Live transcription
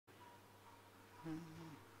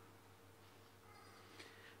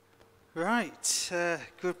Right,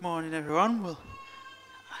 good morning everyone.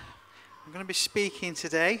 I'm going to be speaking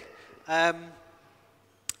today.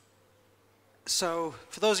 So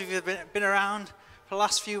for those of you who have been around for the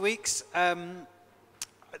last few weeks,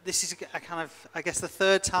 this is I guess the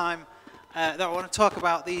third time that I want to talk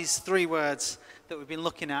about these three words that we've been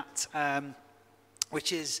looking at,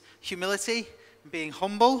 which is humility, being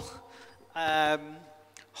humble,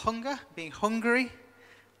 hunger, being hungry,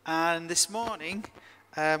 and this morning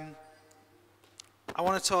I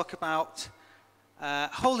want to talk about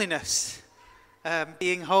holiness,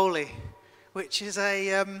 being holy, which is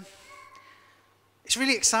it's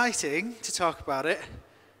really exciting to talk about it,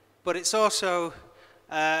 but it's also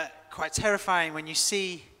quite terrifying when you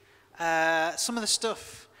see some of the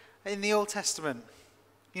stuff in the Old Testament.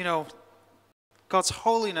 You know, God's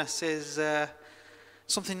holiness is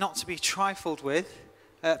something not to be trifled with.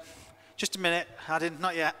 Just a minute,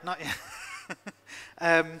 not yet.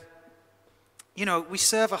 You know, we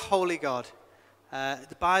serve a holy God.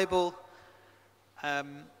 The Bible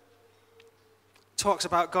talks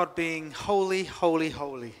about God being holy, holy,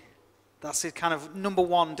 holy. That's the kind of number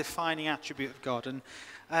one defining attribute of God.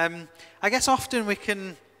 And I guess often we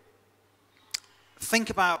can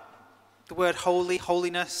think about the word holy,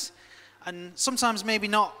 holiness, and sometimes maybe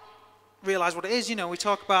not realize what it is. You know, we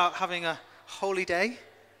talk about having a holy day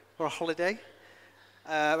or a holiday.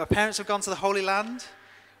 Our parents have gone to the Holy Land.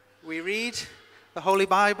 We read the Holy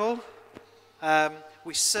Bible,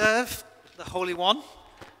 we serve the Holy One,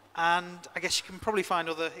 and I guess you can probably find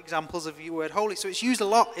other examples of the word holy. So it's used a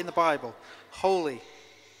lot in the Bible. Holy.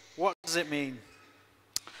 What does it mean?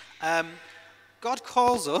 God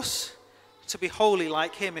calls us to be holy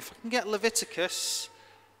like Him. If I can get Leviticus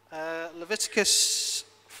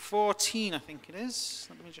 14, I think it is.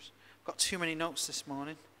 Let me just. I've got too many notes this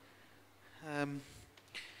morning.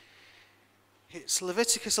 It's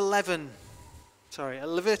Leviticus 11.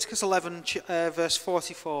 Leviticus 11, verse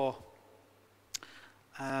 44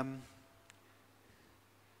 and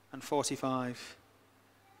 45.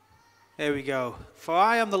 There we go. For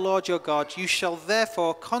I am the Lord your God. You shall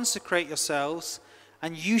therefore consecrate yourselves,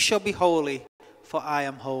 and you shall be holy, for I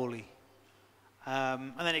am holy.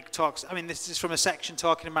 And then it talks, this is from a section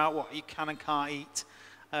talking about what you can and can't eat,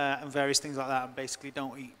 and various things like that, and basically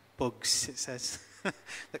don't eat bugs, it says,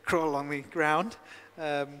 that crawl along the ground.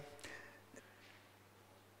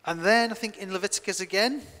 And then I think in Leviticus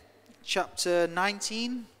again, chapter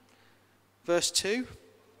 19, verse 2. If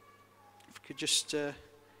we could just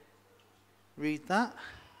read that.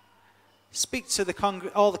 Speak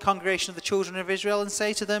to all the congregation of the children of Israel and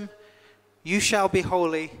say to them, you shall be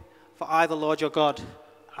holy, for I, the Lord your God,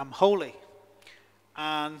 am holy.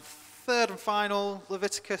 And third and final,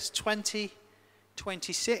 Leviticus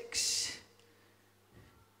 20:26,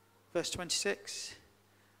 verse 26.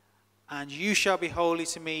 And you shall be holy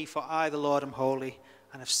to me, for I, the Lord, am holy,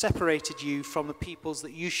 and have separated you from the peoples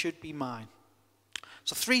that you should be mine.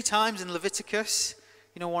 So 3 times in Leviticus,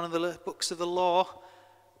 one of the books of the law,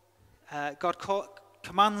 God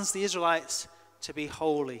commands the Israelites to be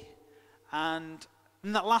holy. And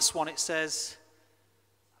in that last one it says,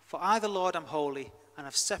 for I, the Lord, am holy, and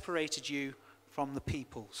have separated you from the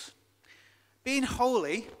peoples. Being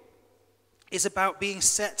holy is about being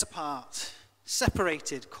set apart,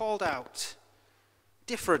 separated, called out,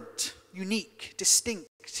 different, unique,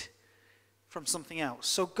 distinct from something else.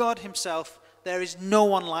 So God himself, there is no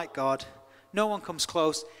one like God. No one comes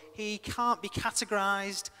close. He can't be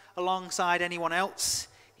categorized alongside anyone else.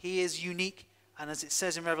 He is unique, and as it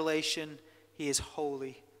says in Revelation, he is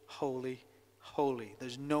holy, holy, holy.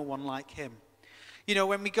 There's no one like him.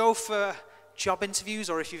 When we go for job interviews,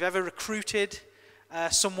 or if you've ever recruited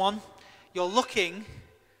someone, you're looking,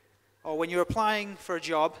 or when you're applying for a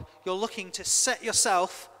job, you're looking to set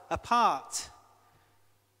yourself apart.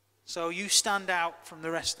 So you stand out from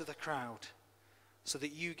the rest of the crowd so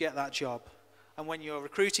that you get that job. And when you're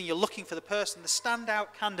recruiting, you're looking for the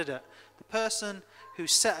standout candidate, the person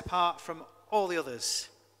who's set apart from all the others.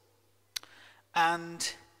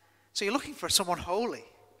 And so you're looking for someone holy,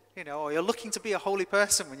 or you're looking to be a holy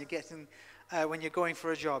person when you're going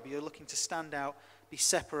for a job. You're looking to stand out, be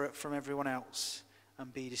separate from everyone else,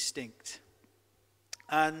 and be distinct.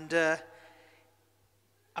 And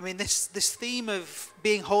this theme of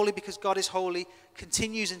being holy because God is holy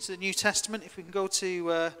continues into the New Testament. If we can go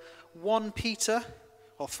to 1 Peter,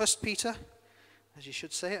 or 1 Peter, as you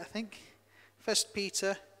should say it, I think. 1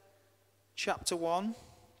 Peter chapter 1.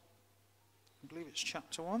 I believe it's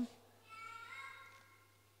chapter 1.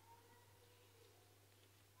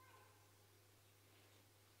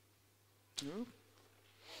 No.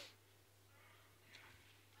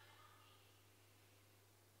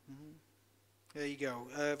 There you go.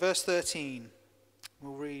 Verse 13.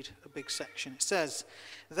 We'll read a big section. It says,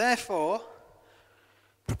 "Therefore,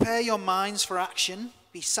 prepare your minds for action,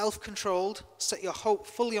 be self-controlled, set your hope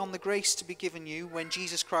fully on the grace to be given you when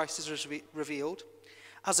Jesus Christ is revealed.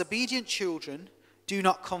 As obedient children, do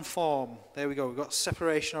not conform." There we go, we've got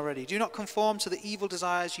separation already. "Do not conform to the evil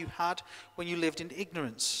desires you had when you lived in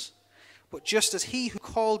ignorance. But just as he who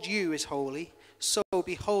called you is holy, so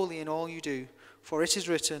be holy in all you do. For it is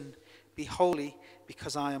written, 'Be holy,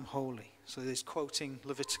 because I am holy.'" So he's quoting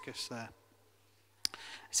Leviticus there. It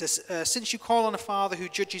says, "Since you call on a Father who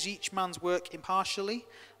judges each man's work impartially,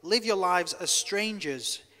 live your lives as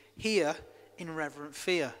strangers here in reverent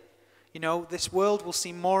fear." You know, this world will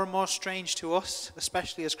seem more and more strange to us,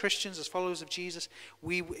 especially as Christians, as followers of Jesus.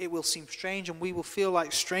 It will seem strange, and we will feel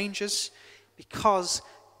like strangers because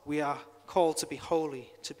we are called to be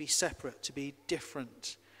holy, to be separate, to be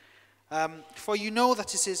different. "For you know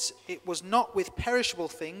that it was not with perishable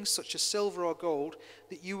things, such as silver or gold,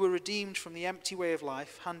 that you were redeemed from the empty way of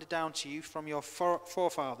life handed down to you from your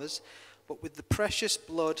forefathers, but with the precious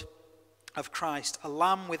blood of Christ, a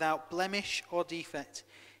lamb without blemish or defect.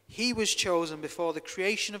 He was chosen before the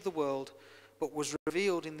creation of the world, but was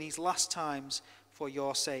revealed in these last times for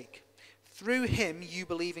your sake. Through him you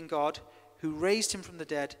believe in God, who raised him from the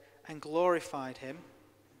dead and glorified him.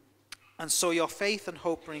 And so your faith and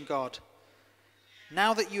hope are in God.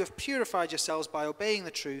 Now that you have purified yourselves by obeying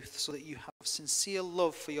the truth, so that you have sincere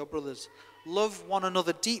love for your brothers, love one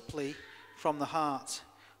another deeply from the heart.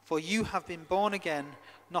 For you have been born again,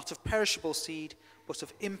 not of perishable seed, but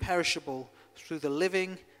of imperishable, through the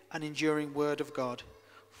living and enduring word of God.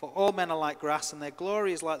 For all men are like grass, and their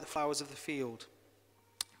glory is like the flowers of the field.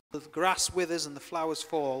 The grass withers and the flowers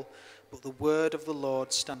fall, but the word of the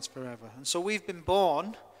Lord stands forever." And so we've been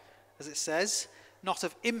born, as it says, not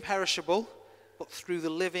of imperishable, but through the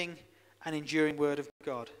living and enduring word of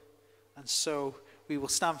God. And so we will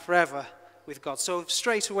stand forever with God. So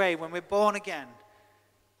straight away, when we're born again,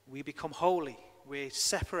 we become holy. We're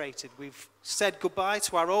separated. We've said goodbye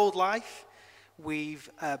to our old life. We've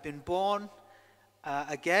been born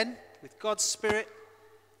again with God's Spirit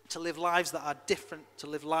to live lives that are different, to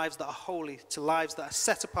live lives that are holy, to lives that are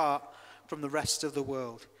set apart from the rest of the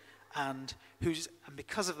world. And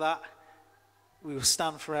because of that, we will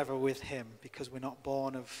stand forever with him, because we're not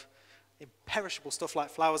born of imperishable stuff like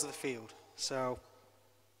flowers of the field. So,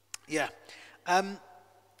 yeah.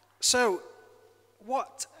 So,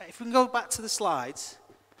 if we can go back to the slides.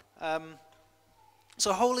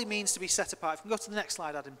 So, holy means to be set apart. If we can go to the next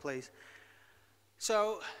slide, Adam, please.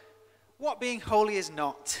 So, what being holy is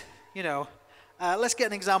not, let's get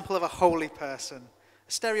an example of a holy person.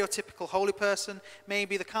 A stereotypical holy person,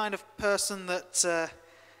 maybe the kind of person that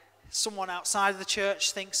someone outside of the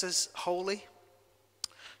church thinks as holy.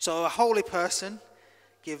 So a holy person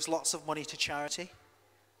gives lots of money to charity.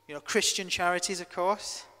 Christian charities, of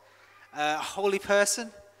course. A holy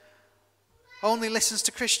person only listens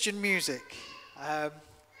to Christian music.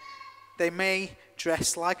 They may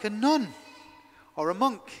dress like a nun or a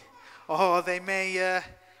monk, or they may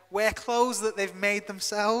wear clothes that they've made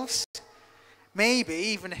themselves. Maybe,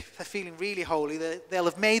 even if they're feeling really holy, they'll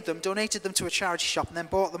have made them, donated them to a charity shop, and then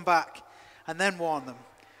bought them back, and then worn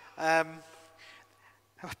them.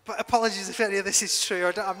 Apologies if any of this is true.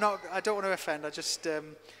 I don't want to offend. I just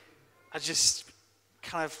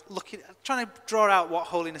kind of trying to draw out what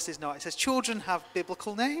holiness is not. It says children have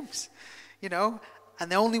biblical names, and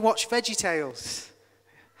they only watch VeggieTales.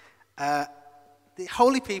 The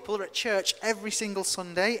holy people are at church every single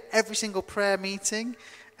Sunday, every single prayer meeting,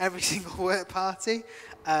 every single work party.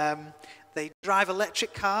 They drive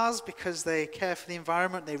electric cars because they care for the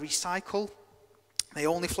environment. They recycle. They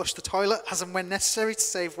only flush the toilet as and when necessary to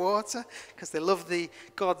save water because they love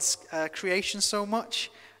God's creation so much.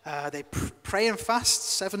 They pray and fast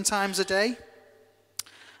 7 times a day.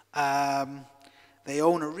 They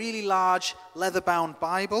own a really large leather-bound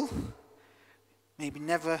Bible. Maybe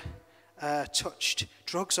never touched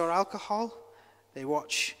drugs or alcohol. They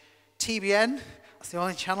watch TBN. That's the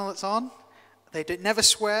only channel that's on. They never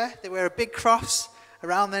swear. They wear a big cross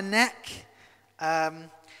around their neck.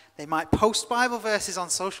 They might post Bible verses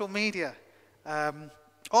on social media. None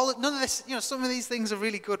of this, some of these things are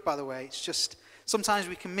really good, by the way. It's just sometimes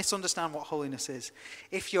we can misunderstand what holiness is.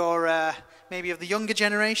 If you're maybe of the younger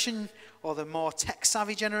generation or the more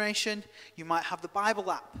tech-savvy generation, you might have the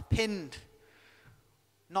Bible app pinned,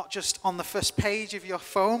 not just on the first page of your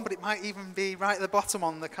phone, but it might even be right at the bottom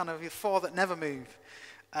on the kind of your 4 that never move.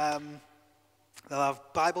 They'll have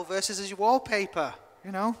Bible verses as your wallpaper,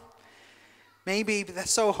 Maybe they're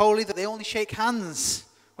so holy that they only shake hands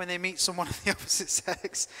when they meet someone of the opposite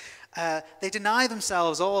sex. They deny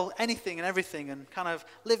themselves anything and everything and kind of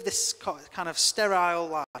live this kind of sterile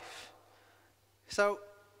life. So,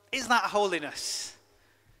 is that holiness?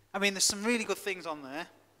 I mean, there's some really good things on there.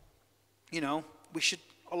 You know,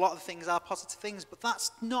 a lot of the things are positive things, but that's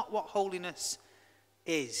not what holiness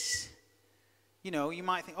is. You know, you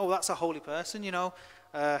might think, oh, that's a holy person, you know.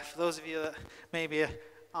 For those of you that maybe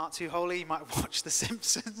aren't too holy, you might watch The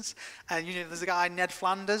Simpsons. And, you know, there's a guy, Ned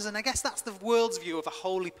Flanders, and I guess that's the world's view of a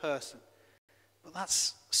holy person. But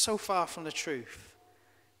that's so far from the truth.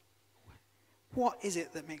 What is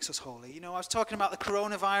it that makes us holy? You know, I was talking about the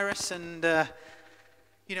coronavirus and,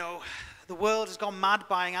 you know, the world has gone mad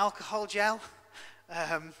buying alcohol gel.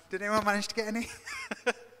 Did anyone manage to get any?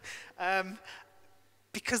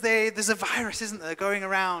 Because there's a virus, isn't there, going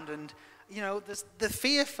around. And, you know, there's the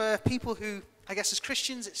fear for people who, I guess as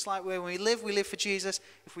Christians, it's like when we live for Jesus.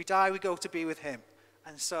 If we die, we go to be with him.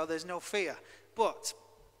 And so there's no fear. But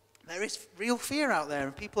there is real fear out there.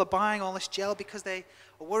 And people are buying all this gel because they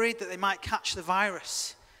are worried that they might catch the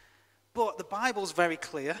virus. But the Bible's very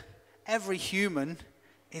clear. Every human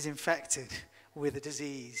is infected with a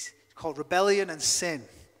disease called rebellion and sin.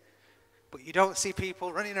 But you don't see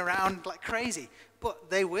people running around like crazy.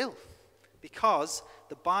 But they will, because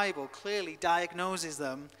the Bible clearly diagnoses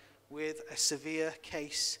them with a severe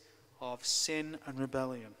case of sin and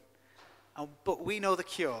rebellion. But we know the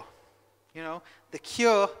cure. You know, the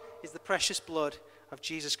cure is the precious blood of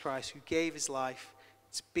Jesus Christ, who gave his life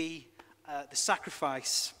to be the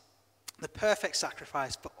sacrifice, the perfect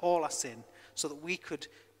sacrifice for all our sin, so that we could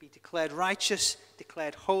be declared righteous,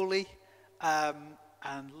 declared holy,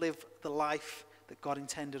 and live the life that God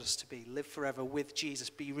intended us to be. Live forever with Jesus,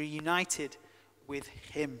 be reunited with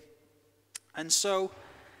him. And so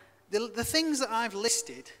the things that I've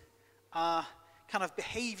listed are kind of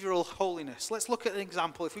behavioral holiness. Let's look at an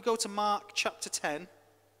example. If we go to Mark chapter 10,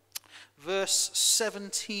 verse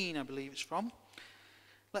 17, I believe it's from.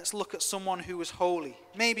 Let's look at someone who was holy.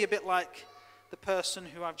 Maybe a bit like the person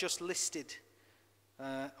who I've just listed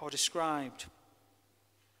or described.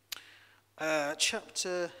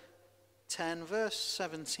 Chapter 10, verse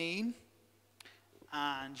 17.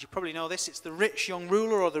 And you probably know this. It's the rich young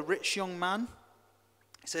ruler or the rich young man.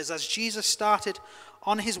 It says, as Jesus started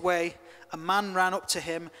on his way, a man ran up to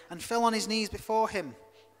him and fell on his knees before him.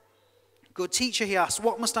 Good teacher, he asked,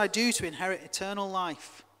 what must I do to inherit eternal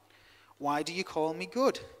life? Why do you call me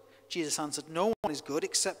good? Jesus answered, no one is good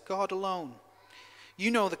except God alone.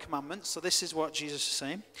 You know the commandments, so this is what Jesus is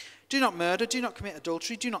saying. Do not murder, do not commit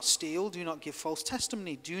adultery, do not steal, do not give false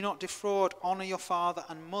testimony, do not defraud, honor your father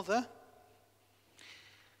and mother.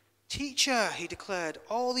 Teacher, he declared,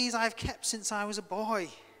 all these I've kept since I was a boy.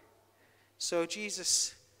 So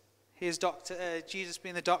Jesus, Jesus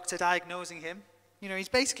being the doctor, diagnosing him. You know, he's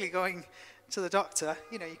basically going to the doctor.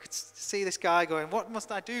 You know, you could see this guy going, what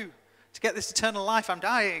must I do to get this eternal life? I'm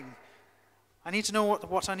dying. I need to know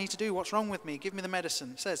what I need to do. What's wrong with me? Give me the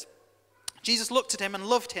medicine. It says, Jesus looked at him and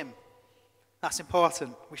loved him. That's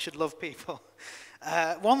important. We should love people.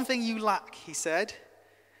 One thing you lack, he said.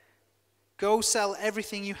 Go sell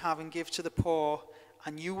everything you have and give to the poor,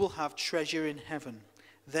 and you will have treasure in heaven.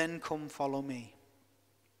 Then come follow me.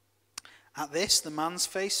 At this, the man's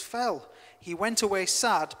face fell. He went away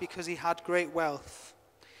sad because he had great wealth.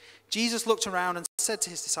 Jesus looked around and said to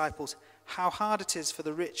his disciples, how hard it is for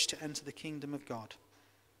the rich to enter the kingdom of God.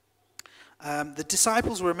 The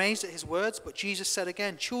disciples were amazed at his words, but Jesus said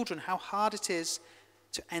again, children, how hard it is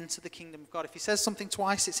to enter the kingdom of God. If he says something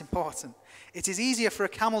twice, it's important. It is easier for a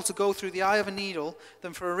camel to go through the eye of a needle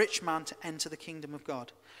than for a rich man to enter the kingdom of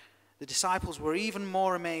God. The disciples were even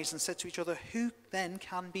more amazed and said to each other, who then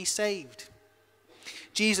can be saved?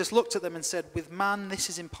 Jesus looked at them and said, with man this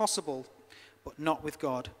is impossible, but not with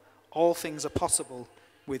God. All things are possible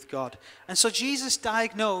with God. And so Jesus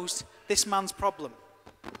diagnosed this man's problem.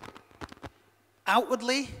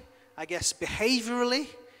 Outwardly, I guess behaviorally,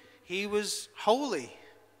 he was holy.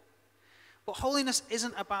 But holiness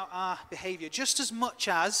isn't about our behavior, just as much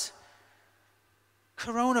as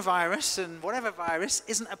coronavirus and whatever virus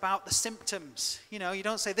isn't about the symptoms. You know, you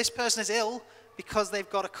don't say this person is ill because they've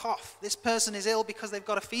got a cough. This person is ill because they've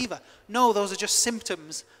got a fever. No, those are just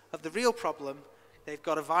symptoms of the real problem. They've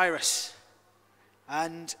got a virus.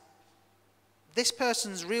 And this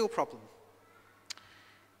person's real problem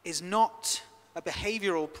is not a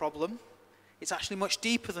behavioral problem. It's actually much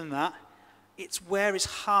deeper than that. It's where his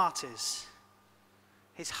heart is.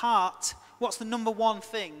 His heart, what's the number one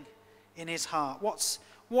thing in his heart?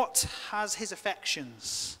 What has his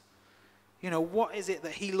affections? You know, what is it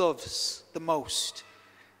that he loves the most?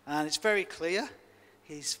 And it's very clear.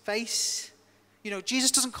 His face,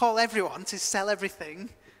 Jesus doesn't call everyone to sell everything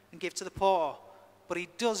and give to the poor, but he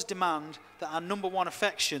does demand that our number one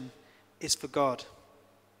affection is for God.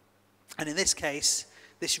 And in this case,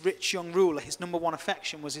 this rich young ruler, his number one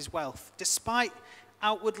affection was his wealth. Despite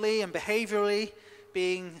outwardly and behaviorally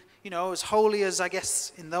being, as holy as, I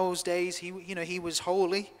guess, in those days, he was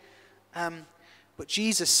holy. But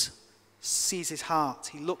Jesus sees his heart.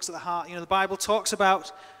 He looks at the heart. The Bible talks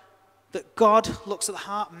about that God looks at the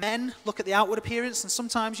heart. Men look at the outward appearance, and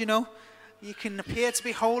sometimes, you can appear to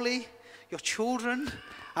be holy. Your children,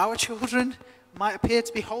 our children, might appear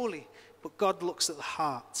to be holy, but God looks at the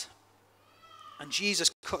heart. And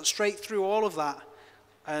Jesus cut straight through all of that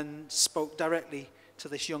and spoke directly to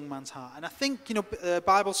this young man's heart. And I think,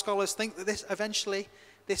 Bible scholars think that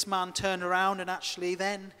this man turned around and actually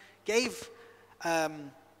then gave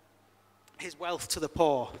his wealth to the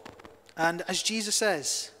poor. And as Jesus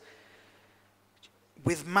says,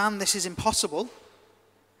 with man this is impossible,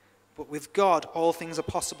 but with God all things are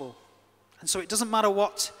possible. And so it doesn't matter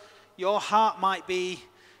what your heart might be,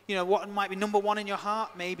 what might be number one in your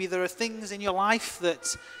heart. Maybe there are things in your life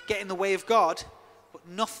that get in the way of God, but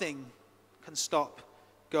nothing can stop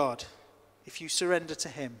God. If you surrender to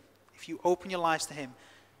him, if you open your lives to him,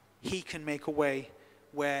 he can make a way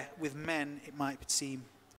where with men it might seem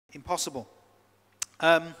impossible.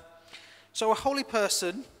 So a holy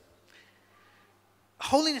person,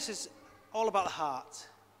 holiness is all about the heart.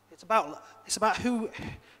 It's about who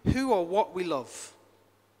or what we love.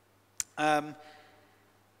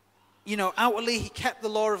 Outwardly he kept the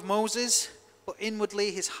law of Moses, but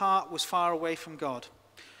inwardly his heart was far away from God.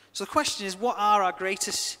 So the question is, what are our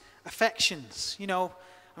greatest affections? I'm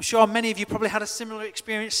sure many of you probably had a similar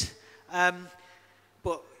experience.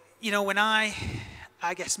 But when I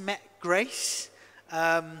guess met Grace,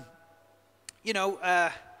 I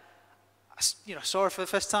saw her for the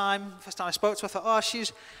first time. First time I spoke to her, I thought, oh,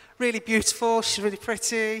 she's really beautiful. She's really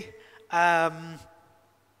pretty. And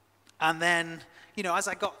then, as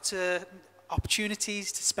I got to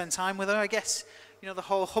opportunities to spend time with her, I guess, the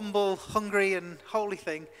whole humble, hungry, and holy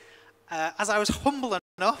thing, as I was humble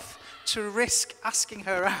enough to risk asking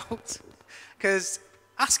her out, because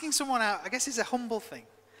asking someone out, I guess, is a humble thing,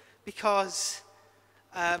 because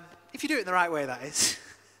if you do it in the right way, that is,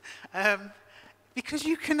 because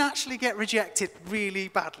you can actually get rejected really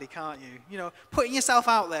badly, can't you? Putting yourself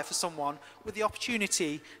out there for someone with the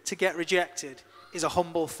opportunity to get rejected is a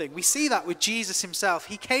humble thing. We see that with Jesus himself.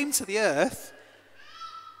 He came to the earth,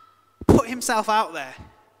 put himself out there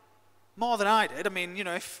more than I did. I mean,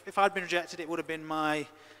 if I'd been rejected, it would have been my,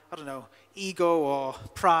 ego or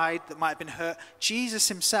pride that might have been hurt. Jesus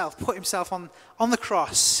himself put himself on the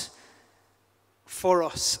cross for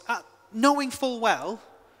us, knowing full well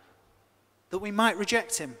that we might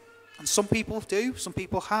reject him. And some people do, some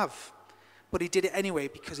people have. But he did it anyway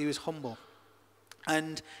because he was humble.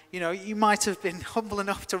 And, you might have been humble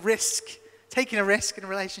enough to risk taking a risk in a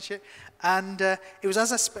relationship. And it was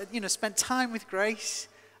as I spent time with Grace,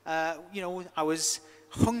 I was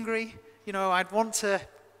hungry. I'd want to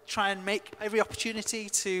try and make every opportunity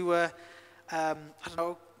to,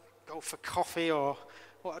 go for coffee, or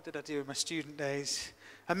what did I do in my student days?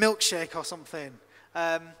 A milkshake or something.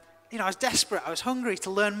 I was desperate. I was hungry to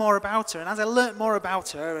learn more about her. And as I learnt more about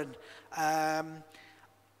her, and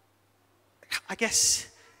I guess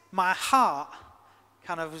my heart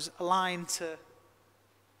kind of was aligned to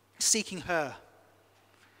seeking her.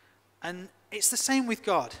 And it's the same with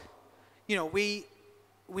God. We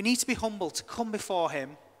need to be humble to come before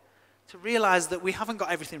him, to realize that we haven't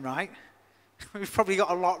got everything right. We've probably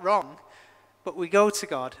got a lot wrong. But we go to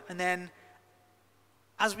God. And then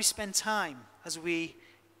as we spend time,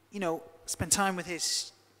 spend time with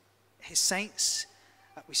his saints,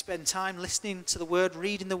 we spend time listening to the word,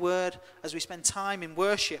 reading the word. As we spend time in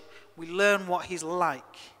worship, we learn what he's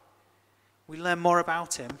like. We learn more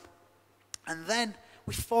about him. And then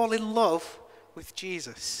we fall in love with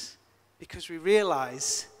Jesus, because we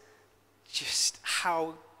realize just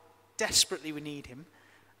how desperately we need him.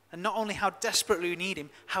 And not only how desperately we need him,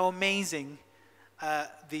 how amazing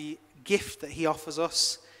the gift that he offers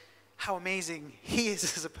us, how amazing he is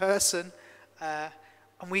as a person.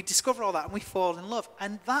 And we discover all that and we fall in love.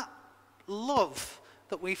 And that love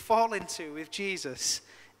that we fall into with Jesus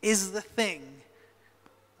is the thing,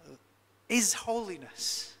 is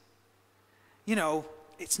holiness.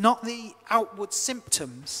 It's not the outward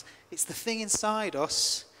symptoms, it's the thing inside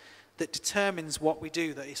us that determines what we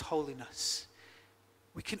do that is holiness.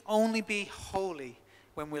 We can only be holy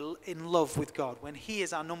when we're in love with God, when he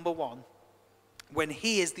is our number one, when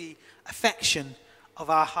he is the affection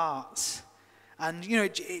of our hearts. And,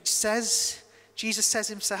 it says, Jesus says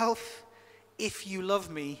himself, if you love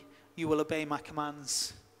me, you will obey my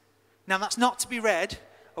commands. Now that's not to be read,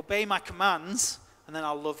 obey my commands, and then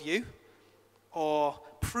I'll love you, or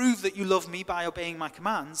prove that you love me by obeying my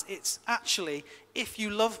commands. It's actually, if you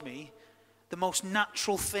love me, the most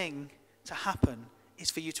natural thing to happen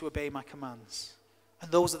is for you to obey my commands.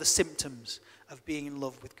 And those are the symptoms of being in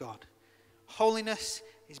love with God. Holiness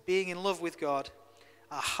is being in love with God.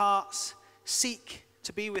 Our hearts seek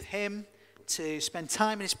to be with him, to spend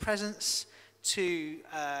time in his presence, to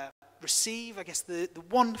receive, I guess, the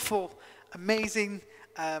wonderful, amazing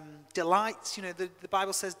delights. You know, the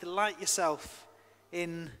Bible says, delight yourself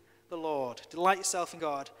in the Lord. Delight yourself in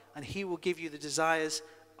God, and he will give you the desires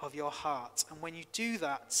of your heart. And when you do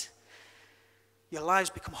that, your lives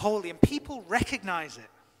become holy, and people recognize it.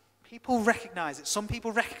 People recognize it. Some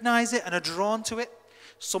people recognize it and are drawn to it.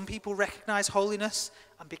 Some people recognize holiness,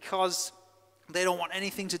 and because they don't want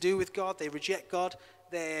anything to do with God, they reject God,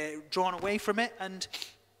 they're drawn away from it. And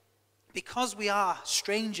because we are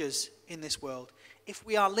strangers in this world, if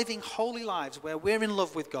we are living holy lives where we're in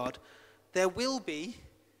love with God, there will be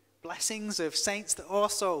blessings of saints that are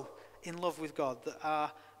also in love with God, that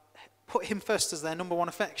are put him first as their number one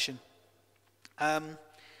affection.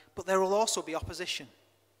 But there will also be opposition.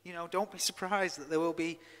 You know, don't be surprised that there will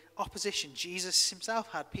be opposition. Jesus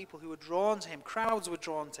himself had people who were drawn to him. Crowds were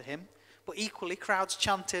drawn to him, but equally crowds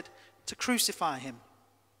chanted to crucify him.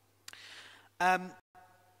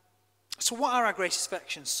 So what are our greatest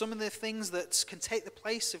affections? Some of the things that can take the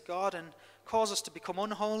place of God and cause us to become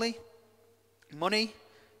unholy. Money,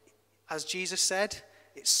 as Jesus said,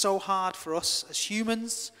 it's so hard for us as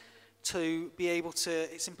humans to be able to,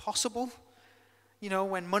 it's impossible, you know,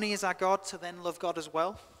 when money is our God, to then love God as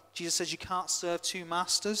well. Jesus says you can't serve two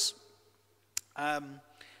masters.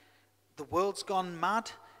 The world's gone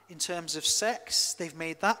mad in terms of sex. They've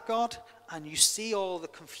made that God, and you see all the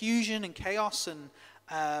confusion and chaos and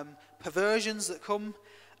perversions that come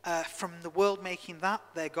from the world making that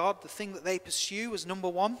their God, the thing that they pursue as number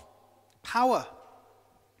one. Power.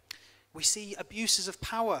 We see abuses of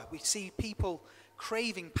power. We see people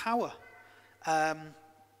craving power.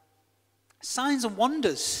 Signs and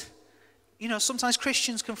wonders. You know, sometimes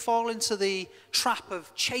Christians can fall into the trap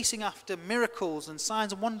of chasing after miracles and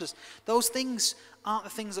signs and wonders. Those things aren't the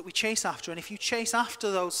things that we chase after. And if you chase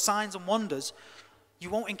after those signs and wonders, you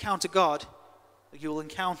won't encounter God, you will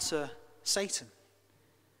encounter Satan.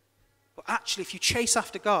 But actually, if you chase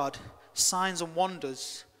after God, signs and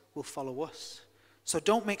wonders will follow us. So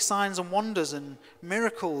don't make signs and wonders and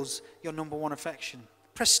miracles your number one affection.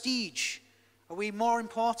 Prestige. Are we more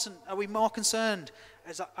important? Are we more concerned?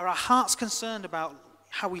 Are our hearts concerned about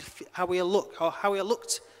how we look, or how we are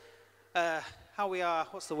looked? How we are?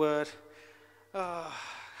 What's the word?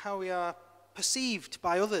 How we are perceived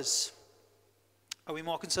by others? Are we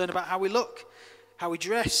more concerned about how we look, how we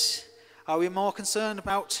dress? Are we more concerned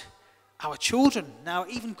about our children? Now,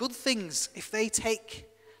 even good things, if they take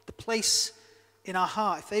the place in our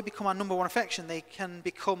heart, if they become our number one affection, they can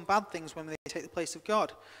become bad things when they take the place of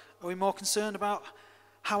God. Are we more concerned about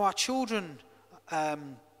how our children are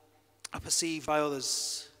perceived by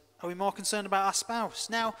others? Are we more concerned about our spouse?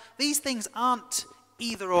 Now, these things aren't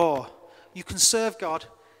either or. You can serve God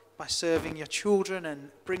by serving your children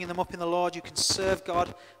and bringing them up in the Lord. You can serve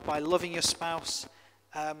God by loving your spouse.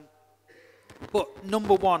 But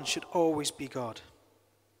number one should always be God.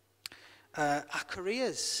 Our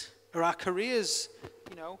careers. Are our careers,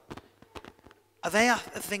 you know, are they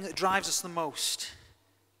the thing that drives us the most?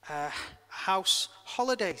 House,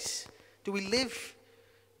 holidays. Do we live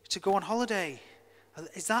to go on holiday?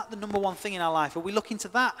 Is that the number one thing in our life? Are we looking to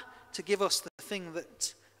that to give us the thing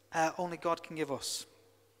that only God can give us?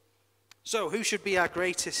 So, who should be our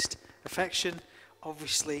greatest affection?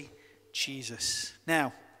 Obviously, Jesus.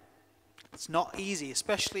 Now, it's not easy,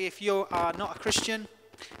 especially if you are not a Christian,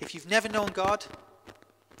 if you've never known God.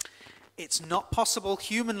 It's not possible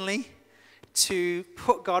humanly to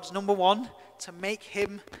put God number one, to make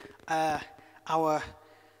him the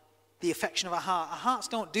affection of our heart. Our hearts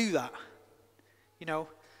don't do that. You know,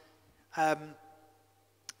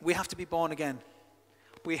 we have to be born again.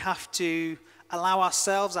 We have to allow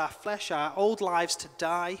ourselves, our flesh, our old lives to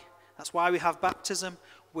die. That's why we have baptism.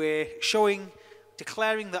 We're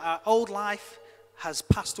declaring that our old life has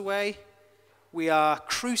passed away. We are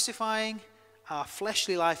crucifying our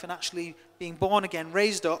fleshly life and actually being born again,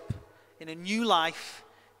 raised up in a new life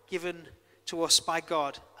given to us by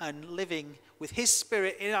God, and living with his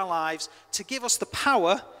Spirit in our lives to give us the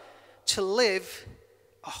power to live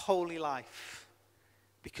a holy life.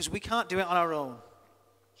 Because we can't do it on our own.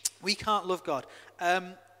 We can't love God.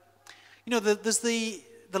 You know, there's the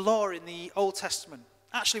law in the Old Testament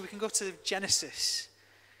Actually, we can go to Genesis.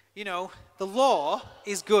 You know, the law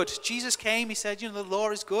is good. Jesus came, he said, the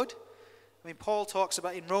law is good. I mean, Paul talks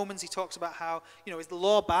about, in Romans, he talks about how, is the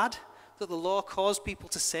law bad? That the law caused people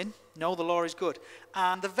to sin? No, the law is good.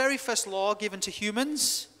 And the very first law given to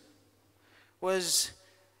humans was,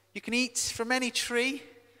 you can eat from any tree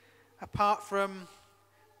apart from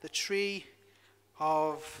the tree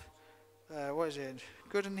of,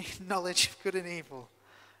 good and knowledge of good and evil.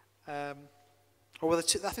 I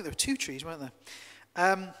think there were two trees, weren't there?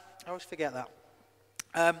 I always forget that.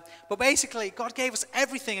 But basically, God gave us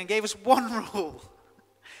everything and gave us one rule.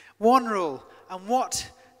 One rule. And what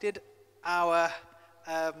did our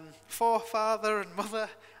forefather and mother,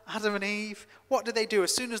 Adam and Eve, what did they do?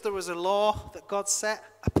 As soon as there was a law that God set,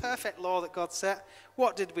 a perfect law that God set,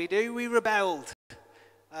 what did we do? We rebelled.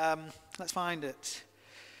 Let's find it.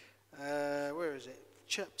 Where is it?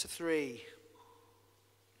 Chapter 3.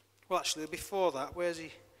 Well, actually, before that, where's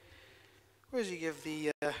he give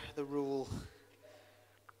the rule?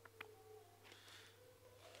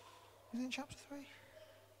 Is it in chapter 3?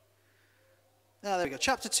 No, there we go.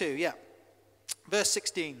 Chapter 2, yeah. Verse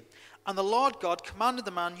 16. And the Lord God commanded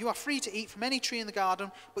the man, you are free to eat from any tree in the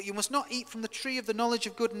garden, but you must not eat from the tree of the knowledge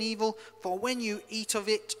of good and evil, for when you eat of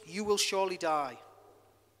it, you will surely die.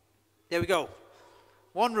 There we go.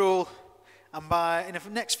 One rule. And in the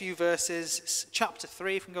next few verses, chapter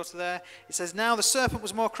 3, if we can go to there, it says, now the serpent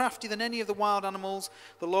was more crafty than any of the wild animals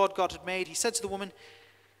the Lord God had made. He said to the woman,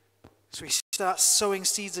 so he starts sowing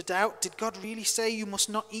seeds of doubt, did God really say you must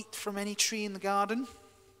not eat from any tree in the garden?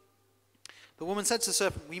 The woman said to the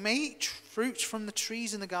serpent, we may eat fruit from the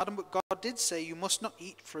trees in the garden, but God did say you must not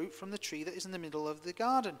eat fruit from the tree that is in the middle of the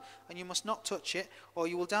garden, and you must not touch it, or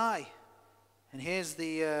you will die. And here's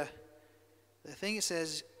the thing, it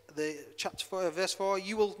says, chapter 4, verse 4,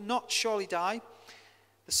 you will not surely die.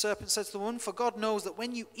 The serpent said to the woman, for God knows that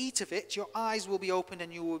when you eat of it, your eyes will be opened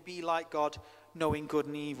and you will be like God, knowing good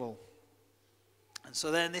and evil. And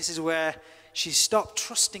so then this is where she stopped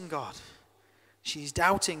trusting God. She's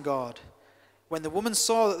doubting God. When the woman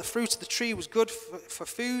saw that the fruit of the tree was good for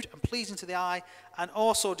food and pleasing to the eye and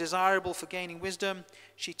also desirable for gaining wisdom,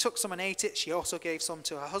 she took some and ate it. She also gave some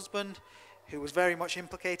to her husband, who was very much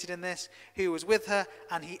implicated in this, who was with her,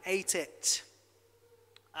 and he ate it.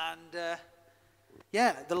 And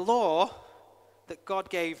the law that God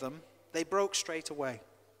gave them, they broke straight away.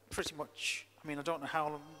 Pretty much. I mean, I don't know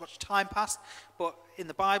how much time passed, but in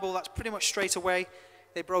the Bible, that's pretty much straight away,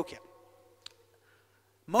 they broke it.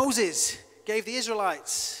 Moses gave the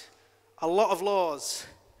Israelites a lot of laws,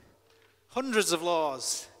 hundreds of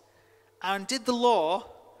laws. And did the law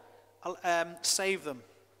save them?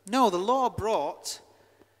 No, the law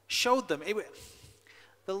showed them.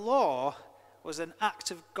 The law was an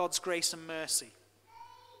act of God's grace and mercy.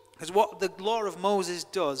 Because what the law of Moses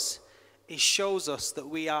does is shows us that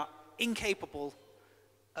we are incapable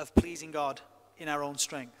of pleasing God in our own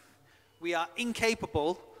strength. We are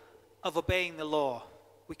incapable of obeying the law.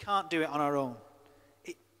 We can't do it on our own.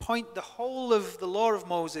 The whole of the law of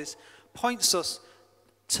Moses points us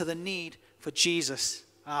to the need for Jesus,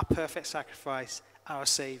 our perfect sacrifice, our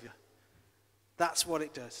Savior. That's what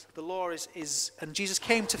it does. The law is and Jesus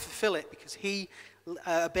came to fulfill it because he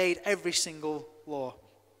obeyed every single law.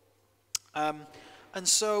 And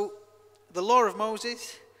so the law of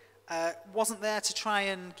Moses wasn't there to try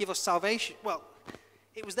and give us salvation. Well,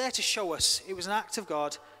 it was there to show us. It was an act of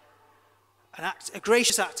God, a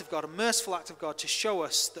gracious act of God, a merciful act of God to show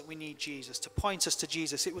us that we need Jesus, to point us to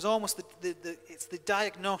Jesus. It was almost it's the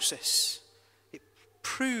diagnosis. It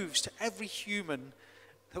proves to every human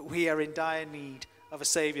that we are in dire need of a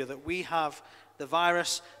Savior, that we have the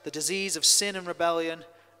virus, the disease of sin and rebellion,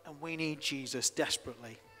 and we need Jesus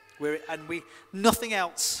desperately. Nothing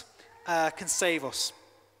else can save us.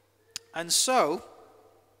 And so,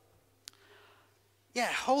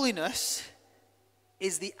 holiness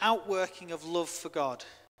is the outworking of love for God,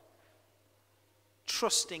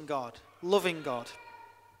 trusting God, loving God.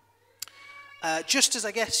 Just as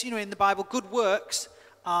I guess, in the Bible, good works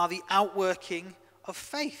are the outworking of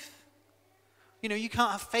faith. You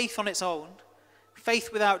can't have faith on its own.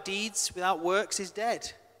 Faith without deeds, without works is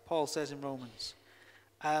dead, Paul says in Romans.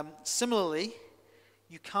 Similarly,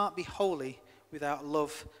 you can't be holy without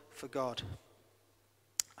love for God.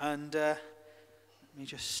 And let me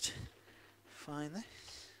just find this.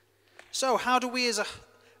 So how do we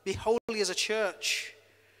be holy as a church?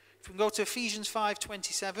 If we can go to Ephesians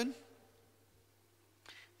 5:27,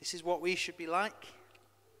 this is what we should be like.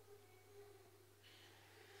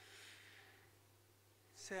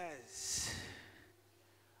 It says,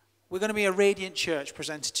 we're going to be a radiant church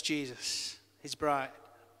presented to Jesus, his bride.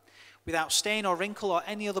 without stain or wrinkle or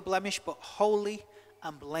any other blemish, but holy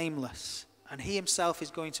and blameless. And he himself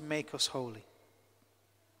is going to make us holy.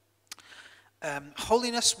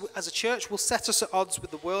 Holiness as a church will set us at odds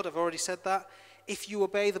with the world. I've already said that. If you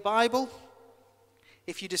obey the Bible,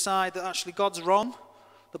 if you decide that actually God's wrong,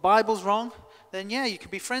 the Bible's wrong, then yeah, you can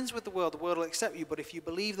be friends with the world will accept you. But if you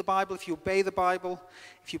believe the Bible, if you obey the Bible,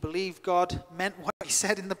 if you believe God meant what he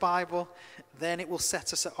said in the Bible, then it will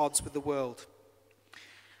set us at odds with the world.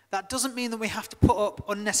 That doesn't mean that we have to put up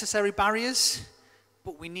unnecessary barriers,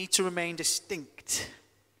 but we need to remain distinct.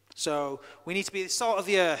 So we need to be the salt of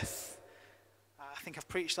the earth. I think I've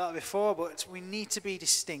preached that before, but we need to be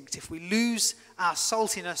distinct. If we lose our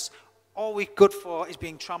saltiness, all we're good for is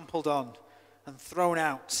being trampled on and thrown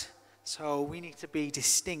out. So we need to be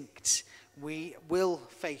distinct. We will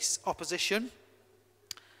face opposition.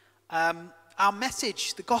 Our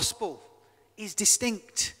message, the gospel, is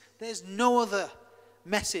distinct. There's no other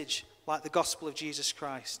message like the gospel of Jesus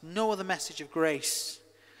Christ. No other message of grace.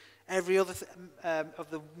 Every other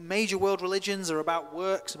of the major world religions are about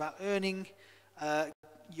works, about earning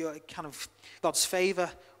your kind of God's favor.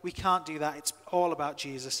 We can't do that. It's all about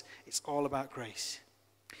Jesus. It's all about grace.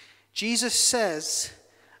 Jesus says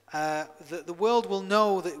that the world will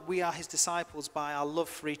know that we are his disciples by our love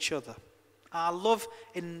for each other. Our love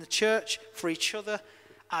in the church for each other,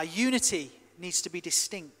 our unity needs to be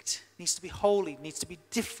distinct, needs to be holy, needs to be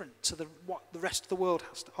different to what the rest of the world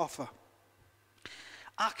has to offer.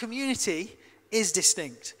 Our community is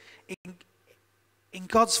distinct. In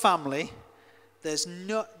God's family, there's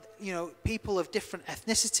no, people of different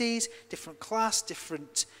ethnicities, different class,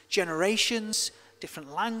 different generations,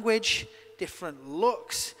 different language, different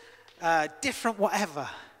looks, different whatever,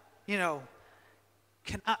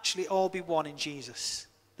 can actually all be one in Jesus.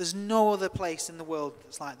 There's no other place in the world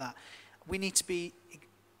that's like that. We need to be,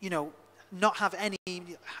 not have any,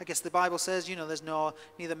 I guess the Bible says, there's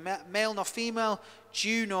neither male nor female,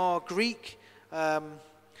 Jew nor Greek,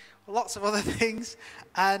 lots of other things.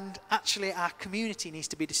 And actually our community needs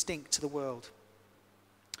to be distinct to the world.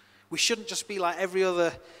 We shouldn't just be like every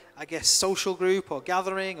other, I guess, social group or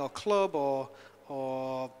gathering or club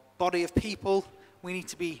or body of people. We need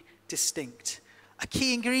to be distinct. A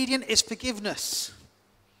key ingredient is forgiveness,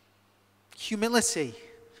 humility,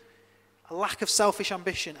 a lack of selfish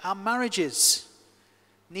ambition. Our marriages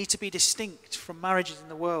need to be distinct from marriages in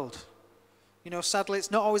the world. Sadly,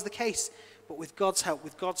 it's not always the case, but with God's help,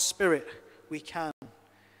 with God's Spirit, we can.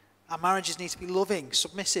 Our marriages need to be loving,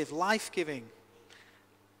 submissive, life-giving.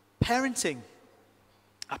 Parenting.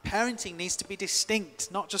 Our parenting needs to be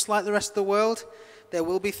distinct, not just like the rest of the world. There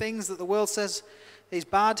will be things that the world says is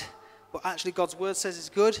bad, but actually God's word says is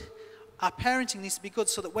good. Our parenting needs to be good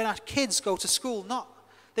so that when our kids go to school,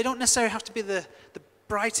 they don't necessarily have to be the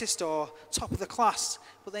brightest or top of the class,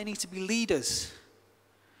 but they need to be leaders.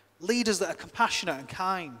 Leaders that are compassionate and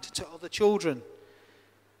kind to other children.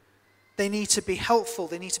 They need to be helpful.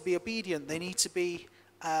 They need to be obedient. They need to be,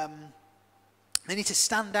 they need to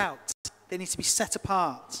stand out. They need to be set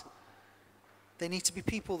apart. They need to be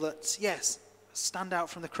people that, yes, stand out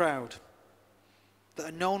from the crowd. That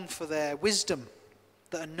are known for their wisdom.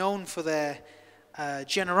 That are known for their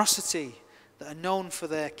generosity. That are known for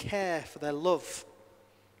their care, for their love.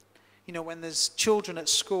 When there's children at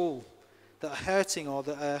school that are hurting or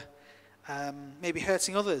that are maybe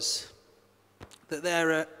hurting others, that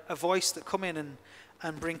they're a voice that come in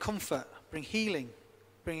and bring comfort, bring healing,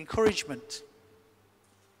 bring encouragement.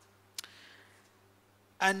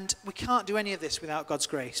 And we can't do any of this without God's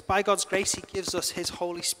grace. By God's grace, he gives us his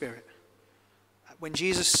Holy Spirit. When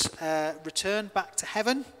Jesus returned back to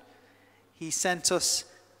heaven, he sent us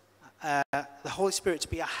the Holy Spirit to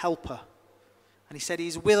be our helper. And he said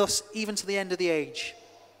he's with us even to the end of the age.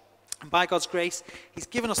 And by God's grace, he's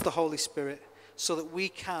given us the Holy Spirit so that we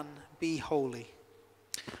can be holy.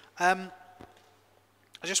 I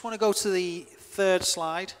just want to go to the third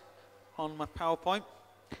slide on my PowerPoint,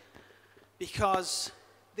 because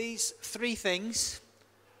these three things,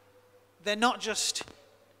 they're not just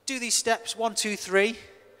do these steps 1, 2, 3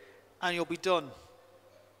 and you'll be done.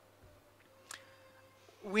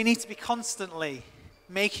 We need to be constantly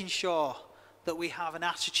making sure that we have an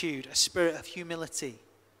attitude, a spirit of humility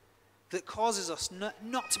that causes us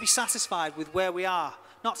not to be satisfied with where we are,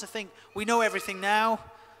 not to think we know everything now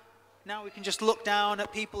we can just look down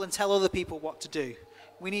at people and tell other people what to do.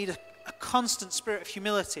 We need a constant spirit of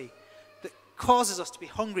humility that causes us to be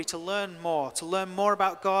hungry to learn more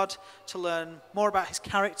about God, to learn more about his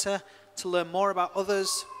character, to learn more about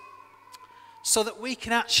others, so that we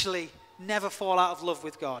can actually never fall out of love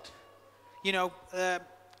with God.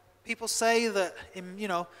 People say that,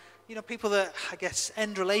 people that, I guess,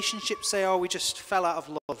 end relationships say, oh, we just fell out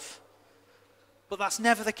of love. But that's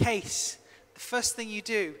never the case. The first thing you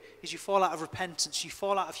do is you fall out of repentance, you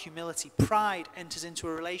fall out of humility. Pride enters into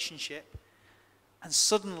a relationship, and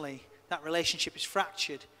suddenly that relationship is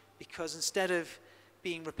fractured because instead of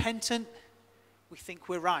being repentant, we think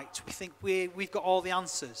we're right. We think we've got all the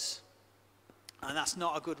answers. And that's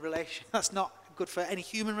not a good relation. That's not good for any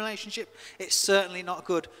human relationship. It's certainly not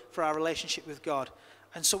good for our relationship with God.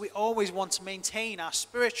 And so we always want to maintain our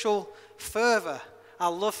spiritual fervor,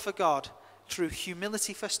 our love for God, through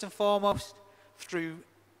humility first and foremost, through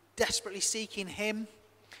desperately seeking Him,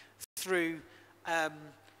 through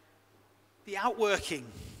the outworking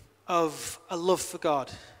of a love for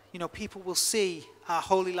God. People will see our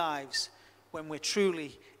holy lives when we're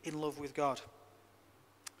truly in love with God.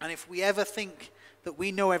 And if we ever think that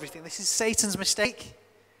we know everything, this is Satan's mistake.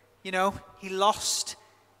 He lost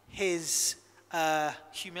his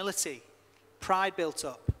humility. Pride built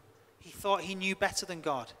up. He thought he knew better than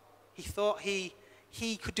God. He thought he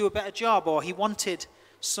could do a better job, or he wanted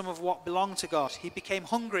some of what belonged to God. He became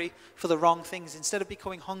hungry for the wrong things. Instead of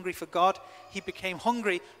becoming hungry for God, he became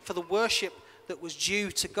hungry for the worship that was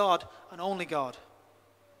due to God and only God.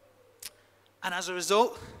 And as a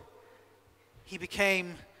result, he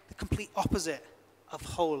became the complete opposite of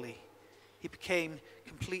holy. He became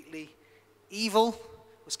completely evil,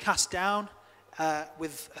 was cast down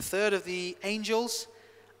with a third of the angels,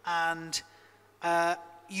 and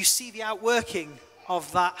you see the outworking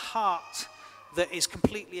of that heart that is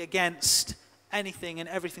completely against anything and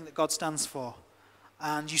everything that God stands for.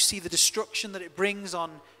 And you see the destruction that it brings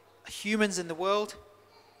on humans in the world.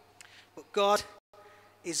 But God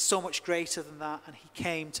is so much greater than that, and He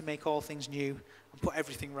came to make all things new and put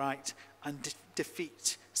everything right and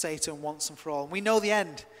defeat Satan once and for all. And we know the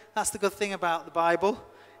end. That's the good thing about the Bible,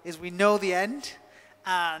 is we know the end.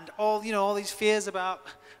 And all these fears about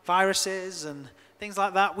viruses and things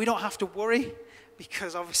like that, we don't have to worry,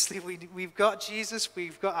 because obviously we've got Jesus,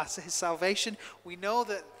 we've got His salvation. We know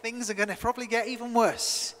that things are going to probably get even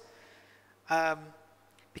worse,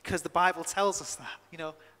 because the Bible tells us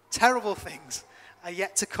that. Terrible things are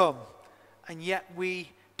yet to come, and yet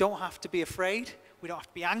we don't have to be afraid. We don't have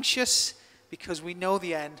to be anxious, because we know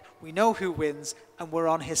the end. We know who wins, and we're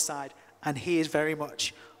on His side, and He is very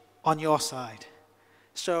much on your side.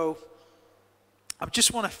 So I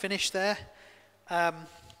just want to finish there. I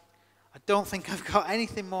don't think I've got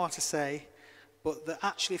anything more to say, but that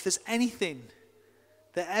actually, if there's anything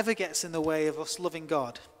that ever gets in the way of us loving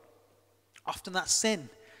God, often that's sin.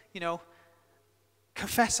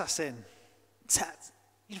 Confess our sin.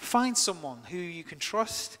 Find someone who you can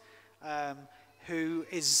trust, who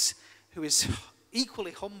is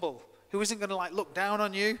equally humble, who isn't going to look down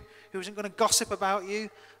on you, who isn't going to gossip about you,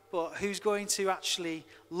 but who's going to actually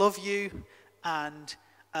love you and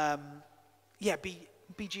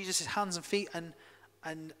be Jesus' hands and feet,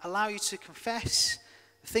 and allow you to confess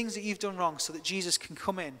the things that you've done wrong, so that Jesus can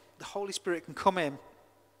come in, the Holy Spirit can come in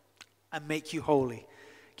and make you holy,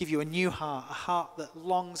 give you a new heart, a heart that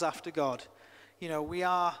longs after God.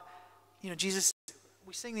 Jesus,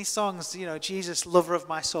 we sing these songs, Jesus, lover of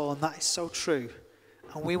my soul, and that is so true.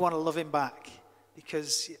 And we want to love Him back,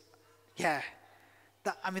 because,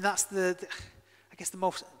 that's the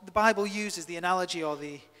Bible uses the analogy or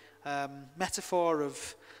the metaphor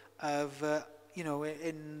of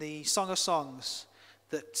in the Song of Songs,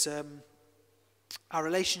 that our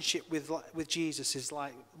relationship with Jesus is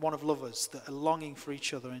like one of lovers that are longing for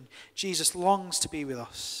each other, and Jesus longs to be with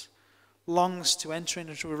us, longs to enter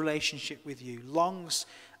into a relationship with you, longs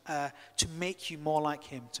to make you more like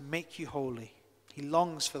Him, to make you holy. He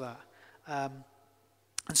longs for that. And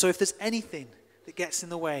so if there's anything that gets in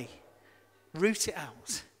the way, root it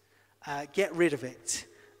out, get rid of it.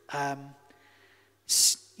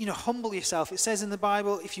 Humble yourself. It says in the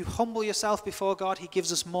Bible, if you humble yourself before God, He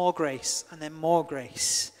gives us more grace and then more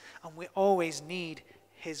grace. And we always need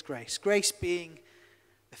His grace. Grace being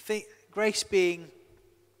the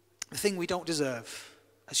thing we don't deserve.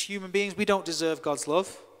 As human beings, we don't deserve God's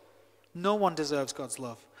love. No one deserves God's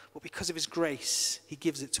love. But because of His grace, He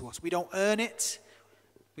gives it to us. We don't earn it.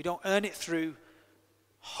 We don't earn it through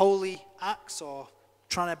holy acts or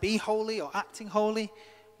trying to be holy or acting holy.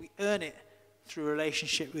 We earn it through a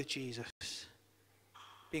relationship with Jesus.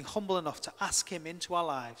 Being humble enough to ask Him into our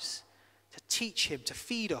lives, to teach Him, to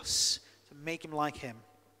feed us, to make Him like Him.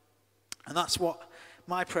 And that's what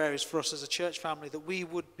my prayer is for us as a church family, that we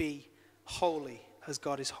would be holy as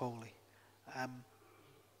God is holy. I'm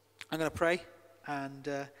going to pray, and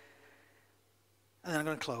then I'm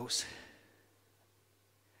going to close.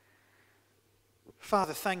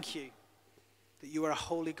 Father, thank you. that you are a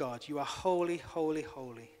holy God. You are holy, holy,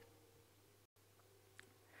 holy.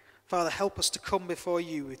 Father, help us to come before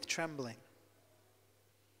you with trembling,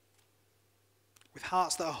 with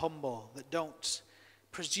hearts that are humble, that don't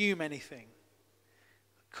presume anything.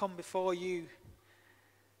 Come before you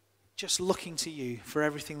just looking to you for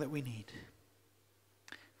everything that we need.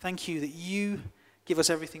 Thank you that you give us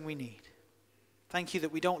everything we need. Thank you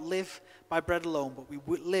that we don't live by bread alone, but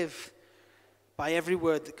we live by every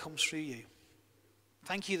word that comes through you.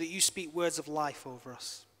 Thank you that you speak words of life over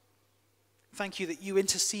us. Thank you that you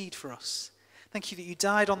intercede for us. Thank you that you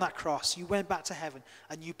died on that cross, you went back to heaven,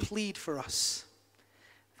 and you plead for us.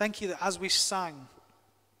 Thank you that as we sang,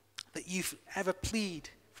 that you ever plead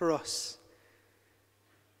for us.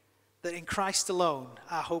 That in Christ alone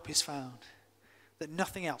our hope is found. That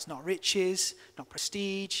nothing else, not riches, not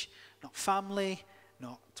prestige, not family,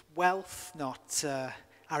 not wealth, not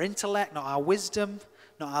our intellect, not our wisdom,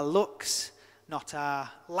 not our looks, not our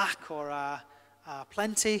lack or our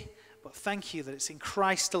plenty, but thank you that it's in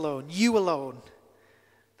Christ alone, you alone,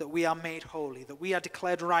 that we are made holy, that we are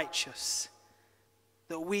declared righteous,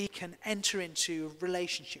 that we can enter into a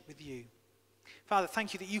relationship with you. Father,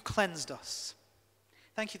 thank you that you cleansed us.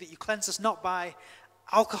 Thank you that you cleansed us not by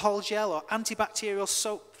alcohol gel or antibacterial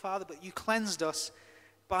soap, Father, but you cleansed us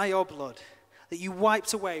by your blood, that you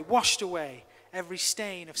wiped away, washed away every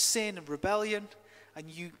stain of sin and rebellion, and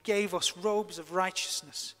you gave us robes of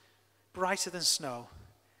righteousness, brighter than snow.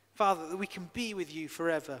 Father, that we can be with you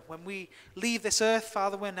forever. When we leave this earth,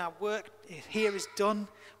 Father, when our work here is done,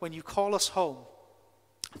 when you call us home,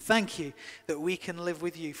 thank you that we can live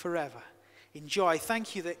with you forever in joy.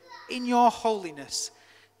 Thank you that in your holiness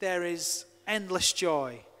there is endless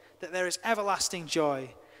joy, that there is everlasting joy,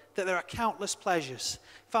 that there are countless pleasures.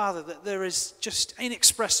 Father, that there is just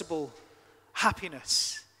inexpressible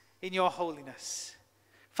happiness in your holiness.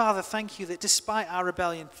 Father, thank you that despite our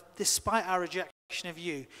rebellion, despite our rejection of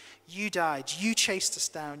you, you died, you chased us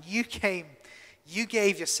down, you came, you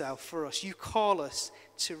gave yourself for us, you call us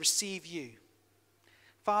to receive you.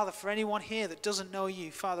 Father, for anyone here that doesn't know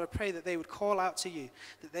you, Father, I pray that they would call out to you,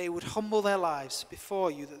 that they would humble their lives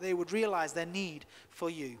before you, that they would realize their need for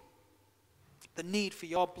you, the need for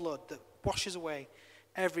your blood that washes away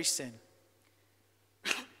every sin.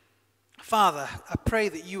 Father, I pray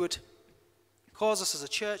that you would cause us as a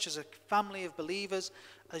church, as a family of believers,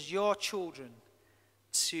 as your children,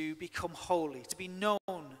 to become holy, to be known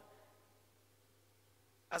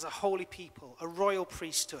as a holy people, a royal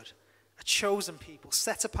priesthood, a chosen people,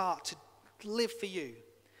 set apart to live for you.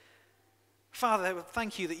 Father, I would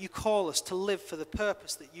thank you that you call us to live for the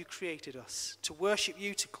purpose that you created us, to worship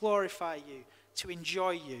you, to glorify you, to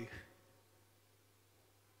enjoy you.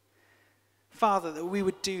 Father, that we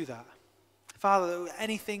would do that. Father, that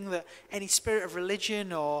anything that, any spirit of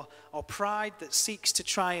religion or pride that seeks to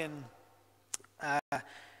try and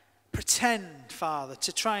pretend, Father,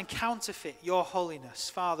 to try and counterfeit your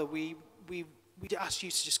holiness, Father, we ask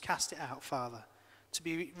you to just cast it out, Father, to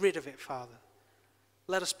be rid of it, Father.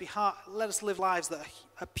 Let us live lives that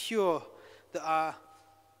are pure, that are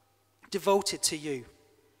devoted to you.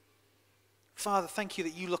 Father, thank you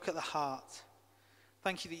that you look at the heart.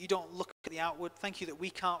 Thank you that you don't look at the outward. Thank you that we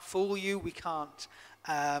can't fool you. We can't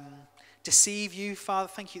deceive you. Father,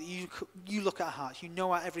 thank you that you look at our hearts. You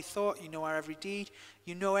know our every thought. You know our every deed.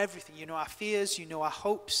 You know everything. You know our fears. You know our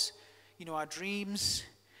hopes. You know our dreams.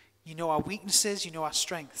 You know our weaknesses. You know our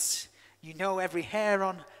strengths. You know every hair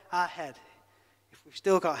on our head, if we've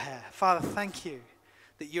still got hair. Father, thank you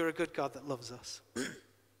that you're a good God that loves us.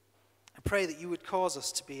 I pray that you would cause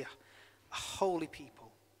us to be a holy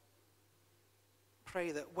people.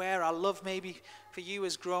 Pray that where our love maybe for you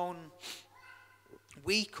has grown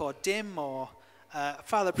weak or dim, or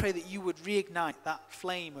Father, pray that you would reignite that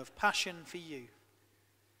flame of passion for you.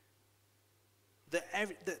 That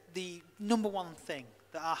the number one thing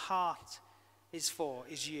that our heart is for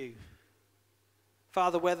is you.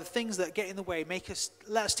 Father, where the things that get in the way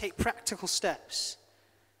let us take practical steps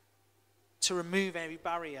to remove every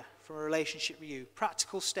barrier from a relationship with you.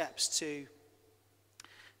 Practical steps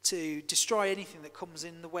to destroy anything that comes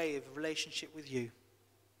in the way of a relationship with you.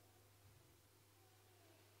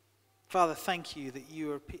 Father, thank you that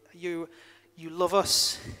you love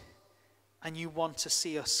us and you want to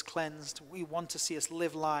see us cleansed. We want to see us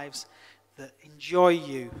live lives that enjoy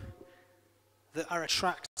you, that are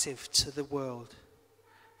attractive to the world.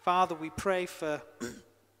 Father, we pray that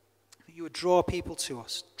you would draw people to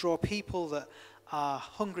us, draw people that are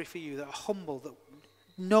hungry for you, that are humble, that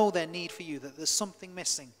know their need for you, that there's something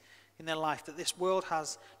missing in their life, that this world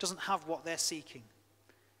doesn't have what they're seeking.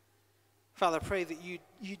 Father, I pray that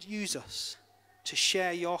you'd use us to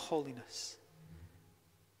share your holiness,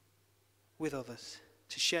 with others,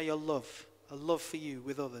 to share your love, a love for you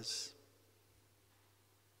with others.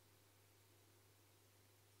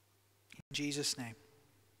 In Jesus' name,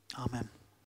 amen.